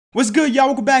What's good, y'all?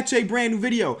 Welcome back to a brand new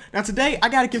video. Now today, I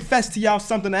gotta confess to y'all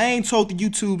something I ain't told the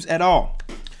YouTubes at all.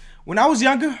 When I was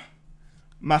younger,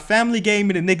 my family gave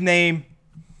me the nickname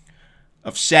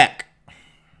of Shaq.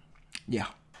 Yeah.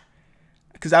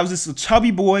 Because I was just a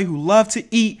chubby boy who loved to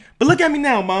eat. But look at me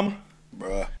now, mama.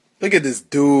 Bruh, look at this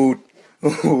dude.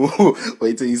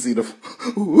 Wait till you see the...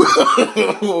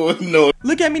 No.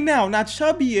 Look at me now, not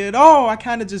chubby at all. I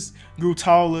kind of just grew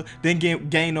taller, didn't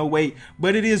gain no weight,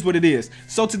 but it is what it is.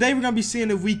 So today we're going to be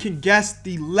seeing if we can guess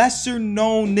the lesser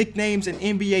known nicknames in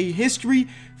NBA history.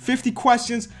 50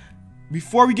 questions.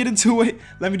 Before we get into it,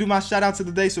 let me do my shout out to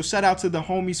the day. So shout out to the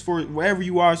homies for wherever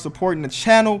you are supporting the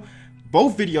channel.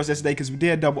 Both videos yesterday because we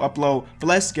did double upload, but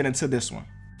let's get into this one.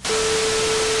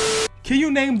 Can you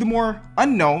name the more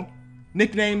unknown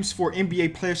nicknames for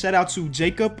NBA players? Shout out to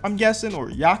Jacob, I'm guessing,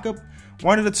 or Jakob.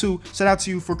 One of the two. Shout out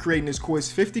to you for creating this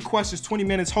quiz. 50 questions, 20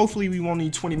 minutes. Hopefully we won't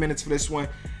need 20 minutes for this one.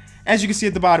 As you can see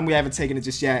at the bottom, we haven't taken it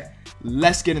just yet.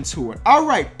 Let's get into it. All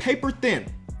right, paper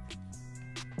thin.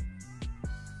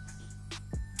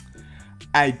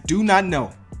 I do not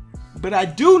know, but I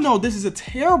do know this is a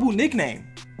terrible nickname.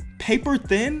 Paper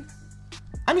thin?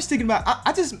 I'm just thinking about,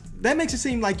 that makes it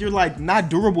seem like you're like not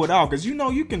durable at all, because you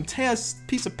know you can tear a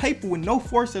piece of paper with no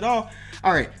force at all.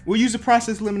 All right, we'll use the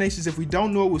process eliminations. If we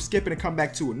don't know it, we'll skip it and come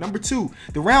back to it. Number two,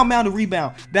 the round mound of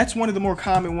rebound. That's one of the more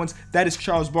common ones. That is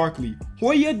Charles Barkley.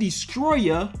 Hoya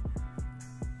Destroyer,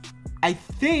 I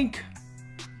think,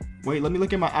 wait, let me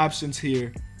look at my options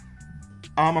here.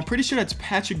 I'm pretty sure that's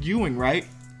Patrick Ewing, right?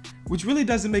 Which really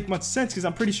doesn't make much sense because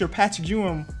I'm pretty sure Patrick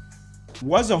Ewing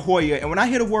was a Hoya, and when I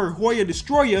hear the word Hoya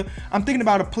Destroyer, I'm thinking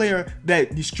about a player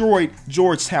that destroyed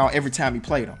Georgetown every time he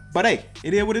played them. But hey,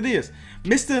 it is what it is.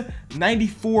 Mr.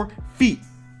 94 feet.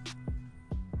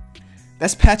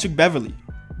 That's Patrick Beverley.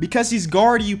 Because he's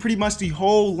guarding you pretty much the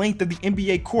whole length of the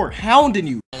NBA court, hounding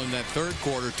you. In that third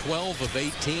quarter, 12 of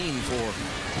 18 for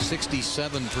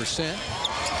 67%.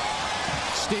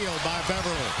 Steal by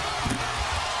Beverley.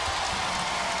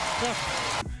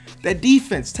 That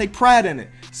defense, take pride in it.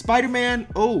 Spider-Man,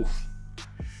 oh.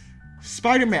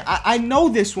 Spider-Man, I know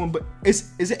this one, but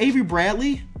is it Avery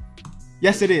Bradley?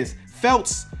 Yes, it is.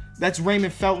 Feltz, that's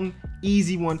Raymond Felton,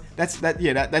 easy one. That's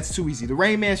too easy. The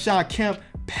Rain Man, Sean Kemp,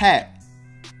 Pat.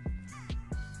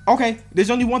 Okay,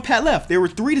 there's only one Pat left. There were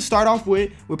three to start off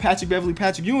with Patrick Beverley,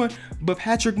 Patrick Ewing, but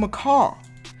Patrick McCaw.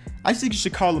 I think you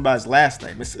should call him by his last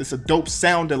name. It's a dope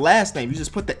sounding last name. You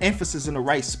just put the emphasis in the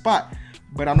right spot,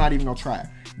 but I'm not even gonna try it.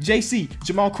 JC,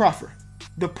 Jamal Crawford.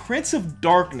 The Prince of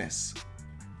Darkness.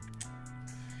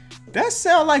 That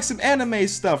sounds like some anime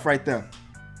stuff right there.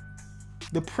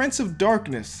 The Prince of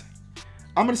Darkness.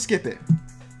 I'm gonna skip it.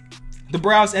 The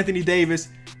Browns, Anthony Davis.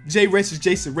 Jay Rich is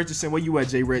Jason Richardson. Where you at,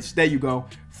 Jay Rich? There you go.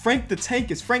 Frank the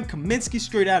Tank is Frank Kaminsky,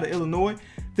 straight out of Illinois.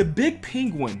 The Big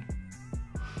Penguin.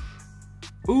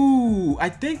 Ooh, I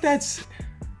think that's...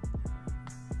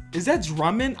 Is that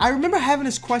Drummond? I remember having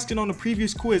this question on the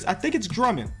previous quiz. I think it's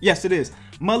Drummond. Yes, it is.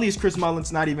 Mully is Chris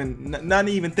Mullins. Not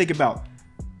even think about.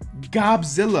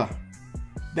 Godzilla.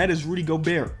 That is Rudy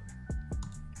Gobert.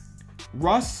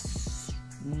 Russell.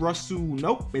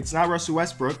 Nope, it's not Russell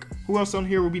Westbrook. Who else on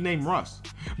here will be named Russ?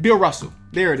 Bill Russell.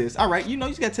 There it is. All right, you know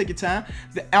you just gotta take your time.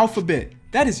 The alphabet.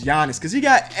 That is Giannis, because he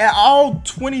got all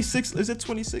 26. Is it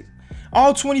 26?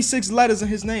 All 26 letters in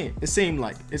his name. It seemed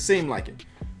like it.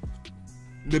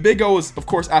 The big O is, of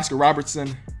course, Oscar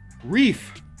Robertson.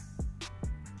 Reef.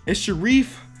 It's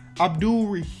Sharif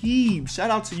Abdul-Rahim. Shout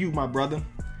out to you, my brother.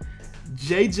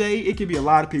 JJ, it could be a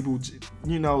lot of people,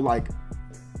 you know, like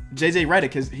JJ Redick,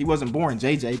 because he wasn't born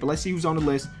JJ, but let's see who's on the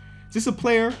list. Just a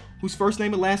player whose first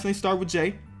name and last name start with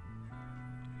J.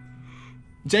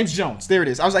 James Jones, there it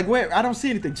is. I was like, wait, I don't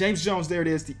see anything. James Jones, there it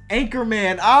is. The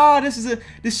Anchorman.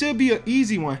 This should be an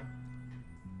easy one,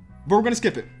 but we're gonna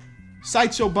skip it.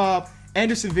 Sideshow Bob,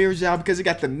 Anderson Varejao, because he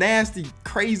got the nasty,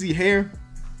 crazy hair.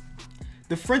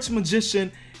 The French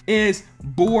magician is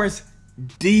Boris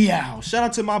Diaw. Shout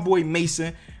out to my boy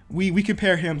Mason. We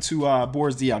compare him to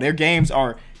Boris Diaw. Their games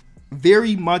are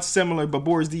very much similar, but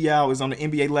Boris Diaw is on the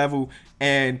NBA level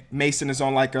and Mason is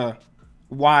on like a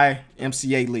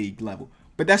YMCA league level.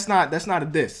 But that's not a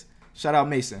diss. Shout out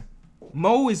Mason.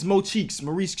 Mo is Mo Cheeks,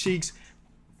 Maurice Cheeks,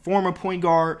 former point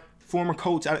guard, former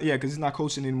coach. Yeah, because he's not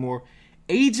coaching anymore.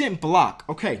 Agent Block.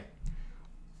 Okay.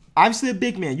 Obviously a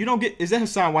big man. You don't get... Is that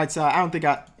Hassan Whiteside? I don't think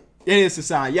I... It is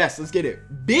Hassan. Yes, let's get it.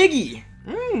 Biggie.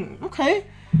 Okay.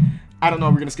 I don't know.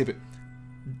 We're going to skip it.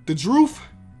 The Droof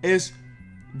is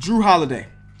Drew Holiday.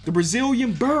 The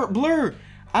Brazilian Blur.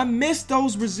 I miss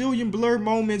those Brazilian Blur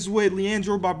moments with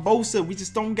Leandro Barbosa. We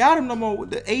just don't got him no more.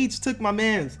 The age took my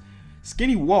man's.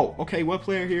 Skinny Walt. Okay, what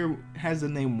player here has the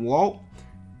name Walt?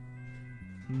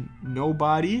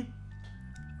 Nobody.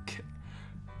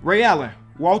 Ray Allen.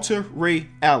 Walter Ray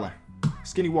Allen.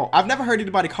 Skinny Walt. I've never heard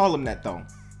anybody call him that, though.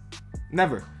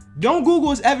 Never. Don't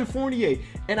Google his Evan Fournier.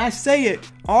 And I say it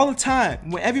all the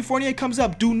time. When Evan Fournier comes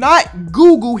up, do not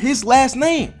Google his last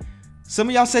name. Some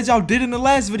of y'all said y'all did in the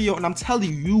last video, and I'm telling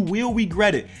you, you will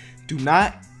regret it. Do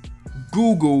not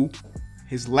Google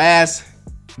his last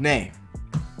name.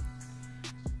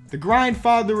 The grind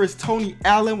father is Tony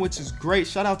Allen, which is great.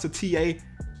 Shout out to TA,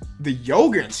 the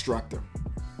yoga instructor.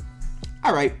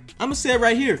 All right, I'm gonna say it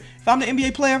right here. If I'm the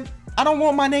NBA player, I don't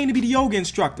want my name to be the yoga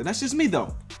instructor. That's just me,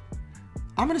 though.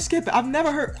 I'm gonna skip it. I've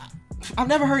never heard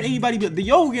anybody be the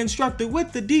yoga instructor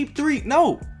with the deep three.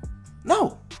 No,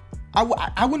 I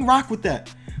wouldn't rock with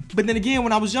that. But then again,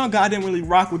 when I was younger, I didn't really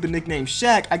rock with the nickname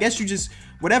Shaq. I guess you just,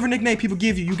 whatever nickname people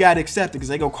give you, you gotta accept it because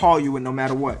they gonna call you it no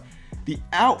matter what. The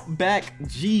Outback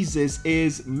Jesus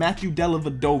is Matthew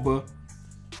Dellavedova.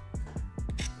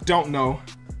 Don't know.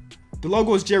 The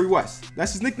logo is Jerry West.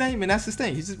 That's his nickname and that's his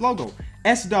thing. He's his logo.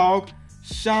 S-Dog,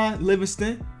 Sean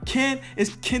Livingston. Ken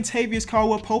is Kentavious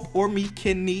Caldwell Pope or me,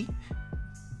 Kenny.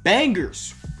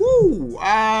 Bangers. Woo.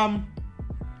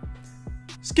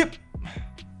 Skip.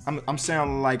 I'm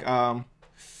sounding like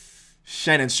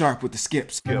Shannon Sharp with the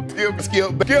skips. Skip.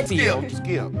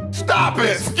 Stop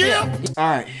it, skip. All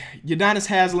right, Udonis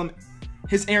Haslem.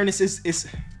 His airness is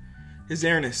his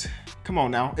airness. Come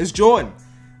on now, it's Jordan.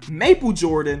 Maple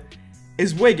Jordan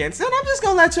is Wiggins, and I'm just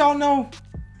gonna let y'all know,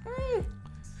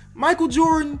 Michael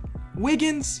Jordan,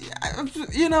 Wiggins,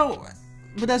 you know,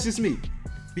 but that's just me.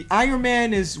 The Iron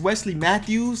Man is Wesley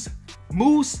Matthews.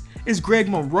 Moose is Greg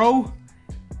Monroe.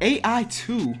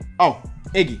 AI2. Oh,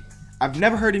 Iggy. I've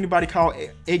never heard anybody call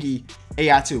Iggy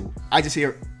AI2. I just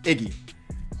hear Iggy.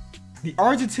 The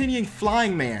Argentinian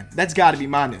flying man. That's got to be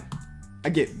Manu.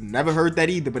 Never heard that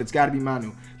either, but it's got to be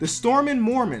Manu. The Stormin'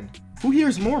 Mormon. Who here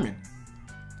is Mormon?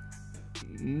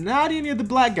 Not any of the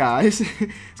black guys.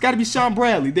 It's got to be Sean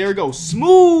Bradley. There we go.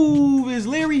 Smooth is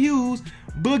Larry Hughes.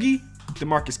 Boogie.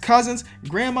 DeMarcus Cousins.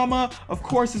 Grandmama, of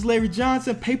course, is Larry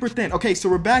Johnson. Paper Thin. Okay, so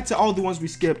we're back to all the ones we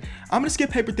skipped. I'm going to skip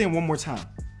Paper Thin one more time.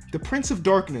 The Prince of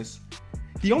Darkness.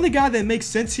 The only guy that makes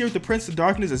sense here with the Prince of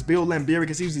Darkness is Bill Laimbeer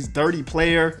because he was this dirty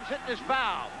player. Hitting his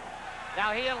foul.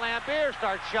 Now he and Laimbeer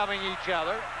start shoving each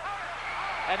other.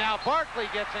 And now Barkley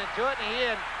gets into it, and he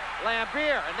and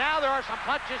Laimbeer. And now there are some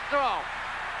punches thrown.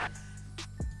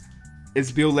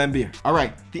 It's Bill Laimbeer. All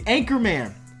right, the Anchor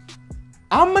Man.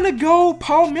 I'm going to go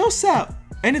Paul Millsap.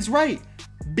 And it's right.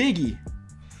 Biggie,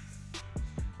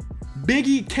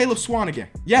 Caleb Swanigan.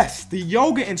 Yes, the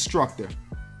yoga instructor.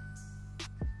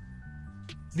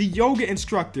 The yoga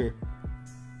instructor.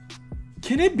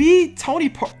 Can it be Tony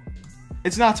Parker?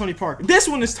 It's not Tony Parker. This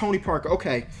one is Tony Parker.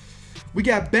 Okay. We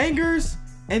got Bangers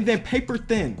and then Paper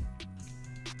Thin.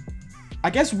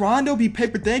 I guess Rondo be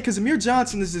Paper Thin because Amir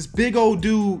Johnson is this big old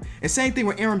dude. And same thing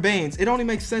with Aaron Baines. It only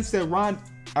makes sense that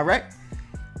all right.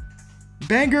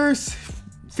 Bangers,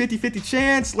 50-50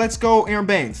 chance. Let's go Aaron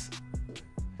Baines.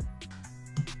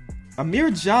 Amir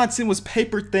Johnson was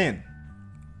Paper Thin.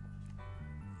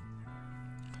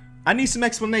 I need some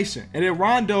explanation. And then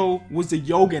Rondo was the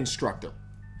yoga instructor.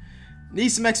 Need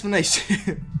some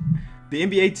explanation. The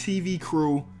NBA TV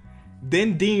crew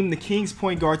then deemed the Kings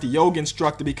point guard the yoga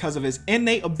instructor because of his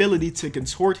innate ability to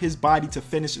contort his body to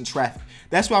finish in traffic.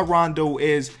 That's why Rondo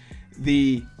is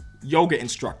the yoga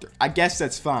instructor. I guess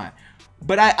that's fine.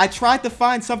 But I tried to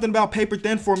find something about Paper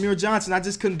Thin for Amir Johnson. I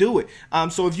just couldn't do it.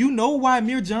 So if you know why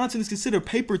Amir Johnson is considered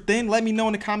Paper Thin, let me know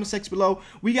in the comment section below.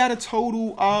 We got a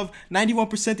total of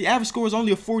 91%. The average score is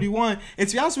only a 41. And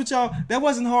to be honest with y'all, that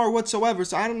wasn't hard whatsoever.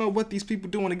 So I don't know what these people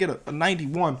doing to get a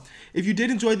 91. If you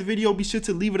did enjoy the video, be sure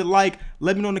to leave it a like.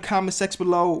 Let me know in the comment section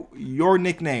below your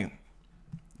nickname.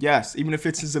 Yes, even if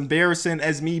it's as embarrassing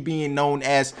as me being known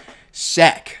as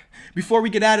Shaq. Before we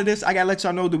get out of this, I gotta let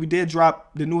y'all know that we did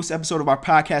drop the newest episode of our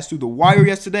podcast Through the Wire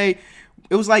yesterday.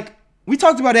 It was like, we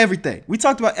talked about everything.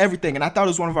 And I thought it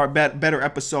was one of our better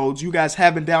episodes. You guys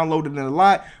have been downloading it a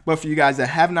lot, but for you guys that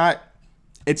have not,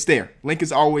 it's there. Link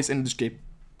is always in the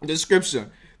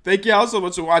description. Thank y'all so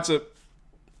much for watching.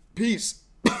 Peace.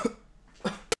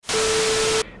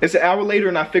 It's an hour later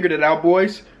and I figured it out,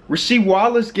 boys. Rasheed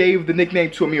Wallace gave the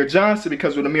nickname to Amir Johnson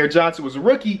because when Amir Johnson was a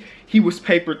rookie, he was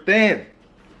Paper Thin.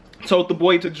 Told the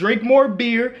boy to drink more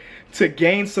beer to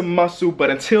gain some muscle,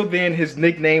 but until then, his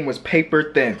nickname was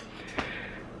Paper Thin.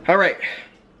 All right,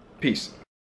 peace.